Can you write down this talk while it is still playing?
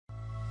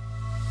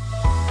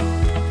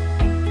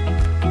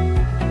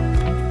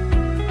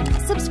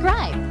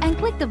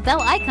click the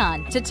bell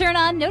icon to turn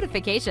on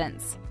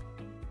notifications.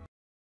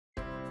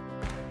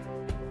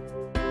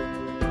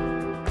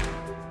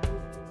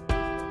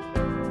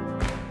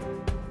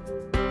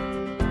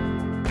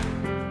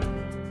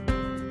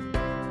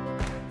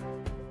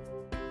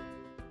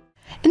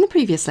 In the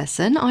previous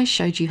lesson, I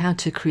showed you how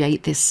to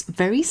create this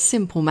very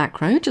simple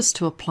macro just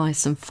to apply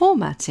some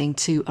formatting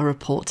to a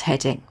report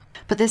heading.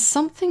 But there's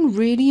something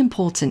really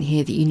important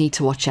here that you need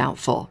to watch out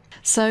for.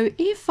 So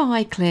if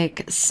I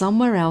click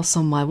somewhere else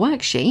on my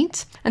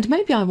worksheet, and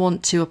maybe I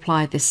want to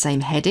apply this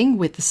same heading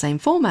with the same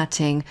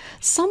formatting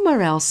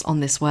somewhere else on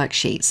this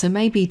worksheet, so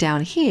maybe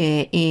down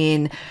here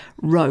in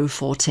row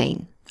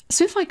 14.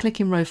 So if I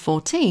click in row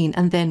 14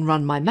 and then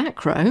run my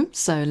macro,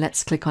 so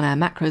let's click on our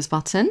macros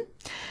button,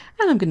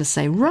 and I'm going to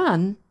say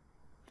run,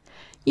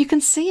 you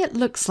can see it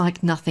looks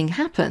like nothing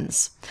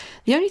happens.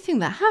 The only thing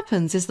that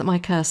happens is that my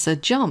cursor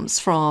jumps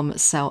from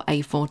cell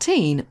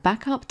A14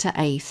 back up to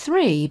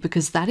A3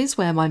 because that is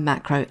where my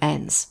macro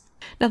ends.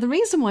 Now the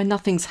reason why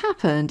nothing's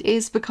happened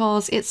is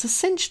because it's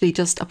essentially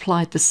just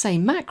applied the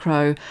same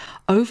macro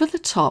over the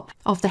top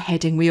of the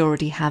heading we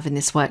already have in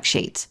this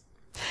worksheet.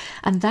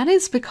 And that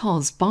is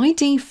because by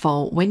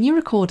default, when you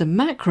record a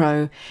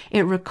macro,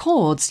 it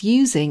records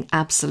using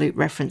absolute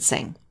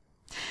referencing.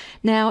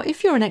 Now,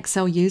 if you're an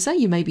Excel user,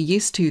 you may be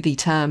used to the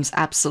terms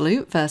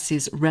absolute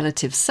versus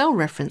relative cell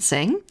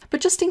referencing,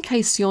 but just in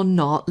case you're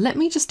not, let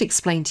me just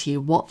explain to you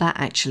what that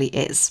actually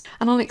is.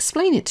 And I'll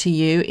explain it to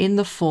you in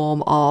the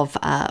form of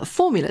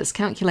formulas,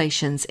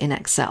 calculations in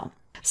Excel.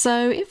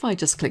 So if I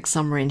just click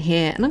somewhere in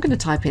here, and I'm going to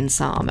type in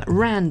some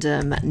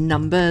random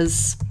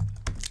numbers,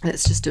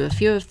 let's just do a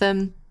few of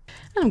them.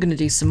 And I'm going to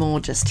do some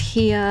more just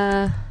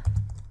here.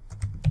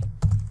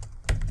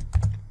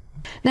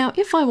 Now,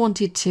 if I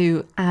wanted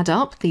to add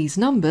up these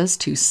numbers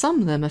to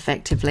sum them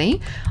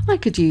effectively, I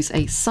could use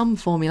a sum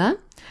formula.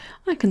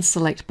 I can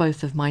select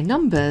both of my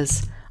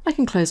numbers. I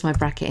can close my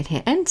bracket and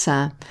hit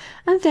enter,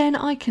 and then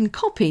I can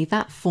copy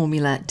that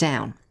formula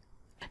down.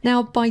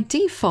 Now, by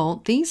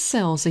default, these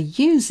cells are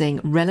using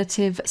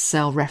relative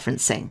cell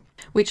referencing,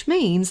 which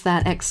means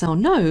that Excel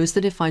knows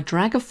that if I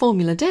drag a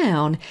formula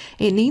down,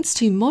 it needs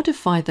to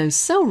modify those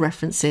cell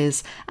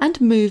references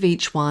and move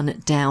each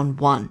one down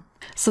one.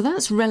 So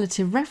that's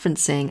relative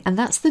referencing, and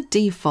that's the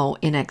default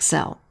in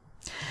Excel.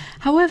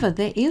 However,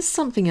 there is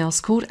something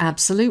else called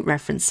absolute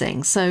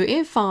referencing. So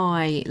if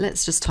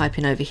let's just type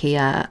in over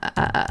here,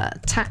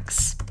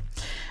 tax,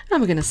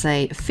 and we're going to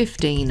say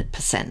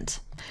 15%.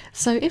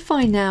 So if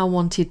I now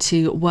wanted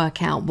to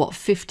work out what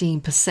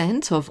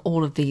 15% of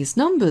all of these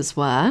numbers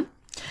were,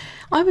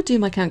 I would do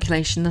my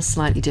calculation a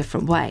slightly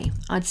different way.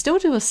 I'd still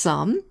do a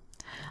sum.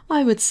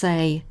 I would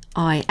say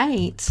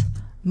I8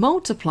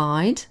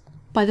 multiplied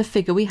by the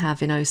figure we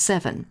have in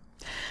 07.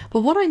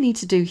 But what I need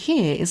to do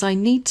here is I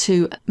need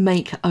to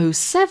make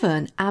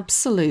 07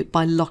 absolute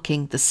by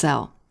locking the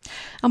cell.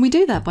 And we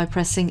do that by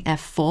pressing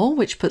F4,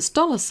 which puts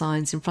dollar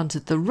signs in front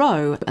of the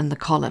row and the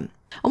column.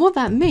 And what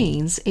that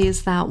means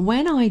is that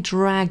when I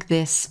drag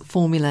this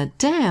formula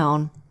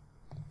down,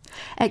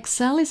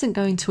 Excel isn't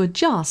going to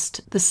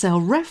adjust the cell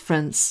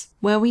reference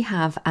where we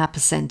have our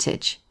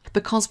percentage,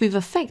 because we've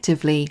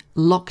effectively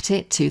locked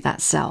it to that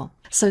cell.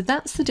 So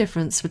that's the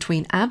difference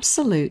between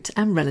absolute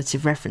and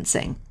relative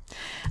referencing.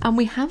 And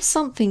we have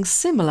something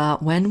similar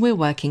when we're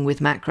working with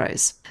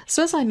macros.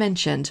 So as I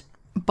mentioned,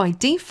 by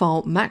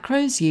default,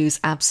 macros use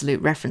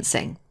absolute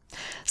referencing.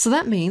 So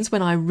that means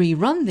when I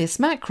rerun this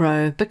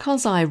macro,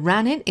 because I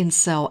ran it in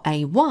cell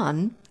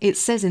A1, it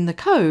says in the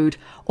code,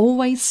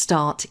 always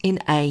start in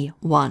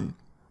A1.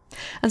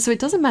 And so it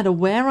doesn't matter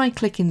where I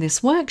click in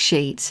this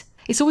worksheet,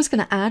 it's always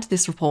going to add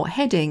this report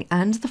heading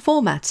and the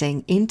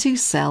formatting into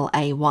cell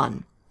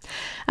A1.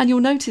 And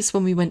you'll notice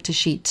when we went to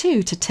sheet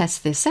 2 to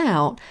test this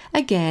out,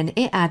 again,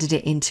 it added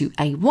it into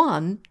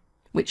A1,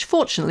 which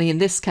fortunately in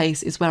this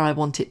case is where I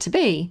want it to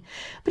be,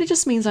 but it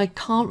just means I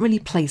can't really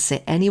place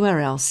it anywhere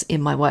else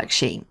in my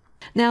worksheet.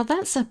 Now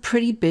that's a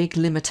pretty big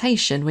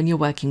limitation when you're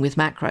working with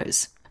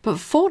macros. But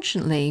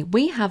fortunately,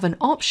 we have an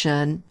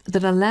option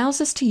that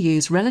allows us to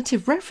use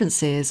relative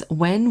references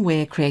when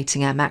we're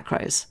creating our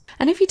macros.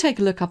 And if you take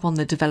a look up on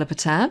the Developer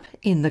tab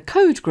in the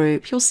Code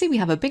group, you'll see we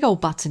have a big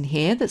old button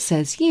here that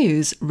says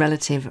Use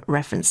Relative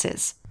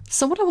References.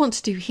 So what I want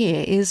to do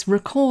here is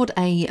record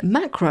a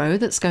macro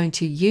that's going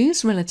to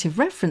use relative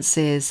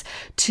references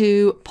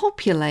to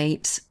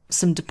populate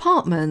some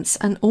departments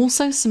and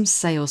also some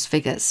sales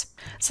figures.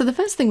 So the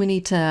first thing we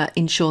need to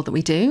ensure that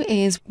we do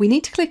is we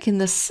need to click in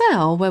the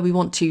cell where we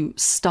want to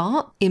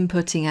start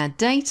inputting our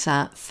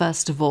data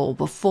first of all,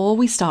 before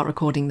we start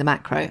recording the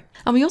macro.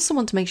 And we also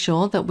want to make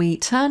sure that we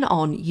turn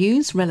on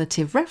Use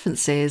Relative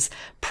References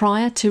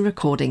prior to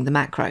recording the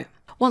macro.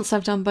 Once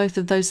I've done both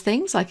of those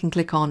things, I can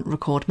click on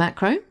Record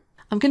Macro.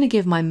 I'm going to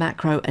give my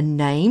macro a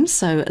name,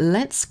 so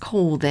let's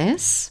call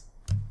this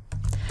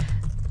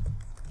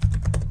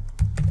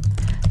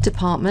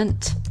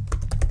Department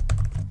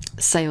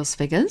Sales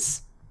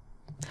Figures.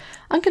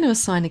 I'm going to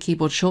assign a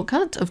keyboard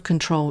shortcut of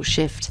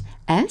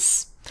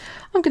Control-Shift-S.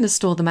 I'm going to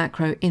store the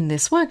macro in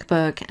this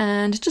workbook,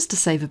 and just to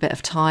save a bit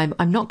of time,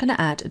 I'm not going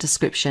to add a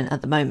description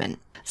at the moment.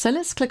 So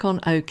let's click on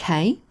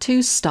OK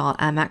to start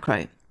our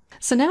macro.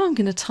 So now I'm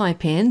going to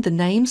type in the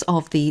names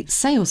of the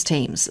sales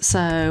teams.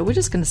 So we're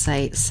just going to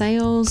say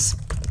sales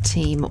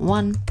team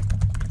 1,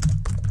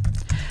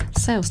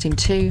 sales team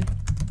 2,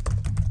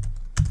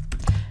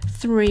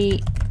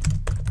 3,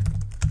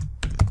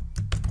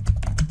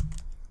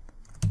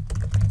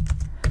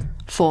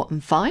 4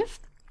 and 5.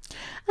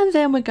 And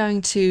then we're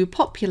going to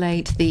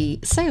populate the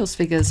sales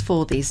figures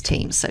for these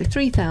teams. So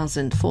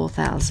 3,000,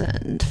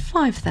 4,000,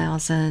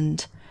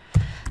 5,000,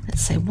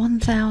 let's say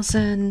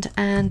 1,000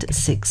 and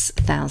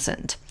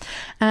 6,000.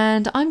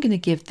 And I'm going to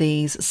give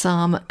these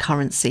some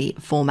currency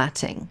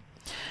formatting.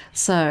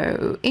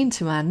 So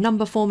into our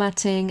number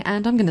formatting,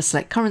 and I'm going to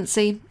select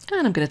currency,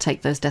 and I'm going to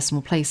take those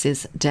decimal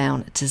places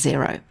down to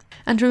 0.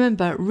 And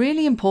remember,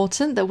 really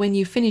important that when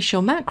you finish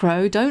your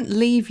macro, don't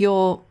leave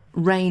your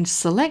range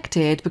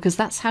selected, because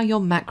that's how your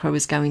macro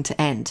is going to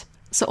end.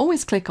 So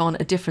always click on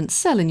a different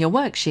cell in your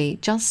worksheet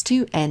just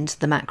to end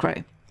the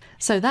macro.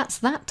 So that's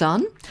that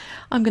done.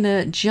 I'm going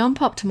to jump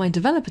up to my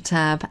developer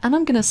tab, and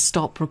I'm going to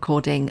stop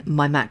recording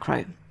my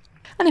macro.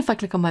 And if I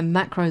click on my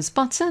macros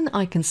button,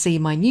 I can see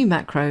my new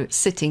macro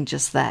sitting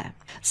just there.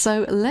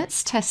 So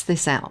let's test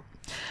this out.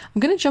 I'm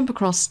going to jump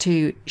across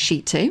to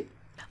sheet 2.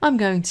 I'm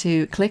going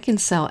to click in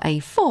cell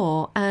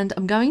A4, and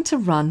I'm going to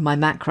run my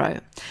macro.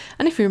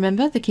 And if you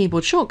remember, the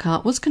keyboard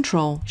shortcut was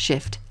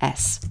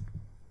Control-Shift-S.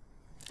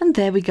 And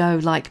there we go,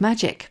 like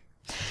magic.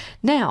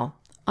 Now,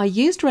 I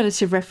used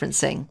relative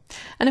referencing.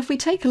 And if we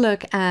take a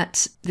look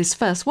at this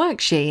first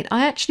worksheet,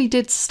 I actually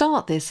did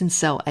start this in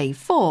cell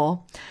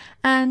A4,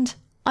 and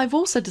I've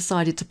also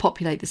decided to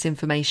populate this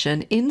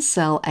information in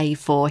cell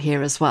A4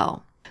 here as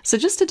well. So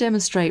just to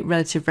demonstrate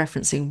relative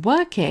referencing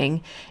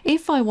working,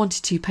 if I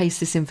wanted to paste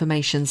this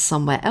information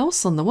somewhere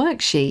else on the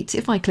worksheet,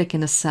 if I click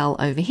in a cell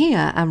over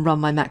here and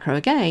run my macro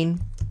again,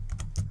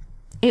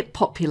 it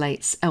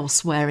populates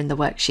elsewhere in the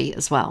worksheet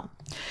as well.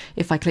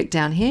 If I click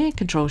down here,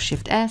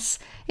 Control-Shift-S,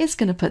 it's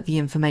going to put the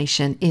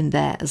information in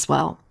there as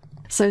well.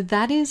 So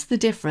that is the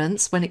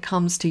difference when it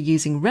comes to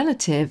using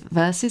relative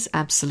versus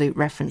absolute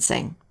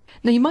referencing.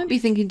 Now you might be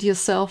thinking to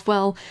yourself,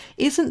 well,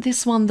 isn't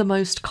this one the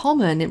most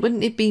common?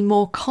 Wouldn't it be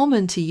more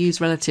common to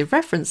use relative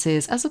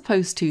references as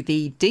opposed to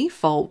the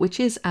default, which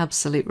is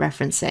absolute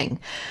referencing?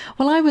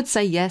 Well, I would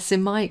say yes.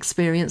 In my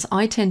experience,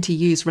 I tend to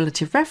use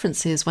relative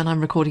references when I'm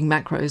recording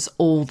macros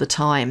all the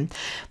time.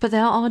 But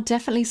there are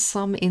definitely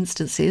some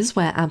instances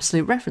where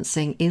absolute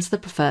referencing is the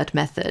preferred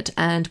method,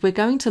 and we're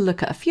going to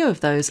look at a few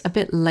of those a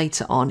bit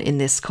later on in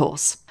this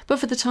course. But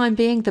for the time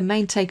being, the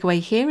main takeaway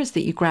here is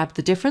that you grab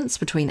the difference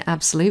between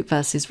absolute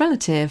versus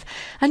relative,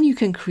 and you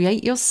can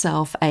create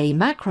yourself a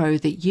macro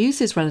that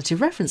uses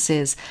relative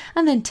references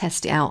and then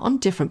test it out on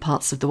different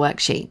parts of the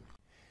worksheet.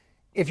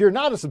 If you're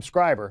not a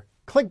subscriber,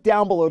 click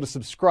down below to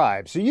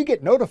subscribe so you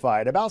get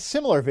notified about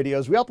similar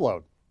videos we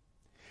upload.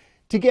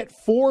 To get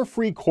 4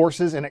 free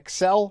courses in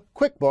Excel,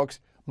 QuickBooks,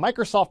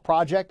 Microsoft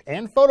Project,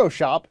 and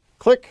Photoshop,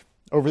 click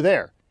over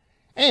there.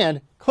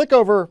 And click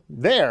over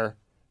there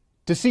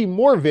to see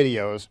more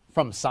videos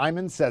from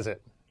Simon Says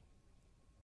It.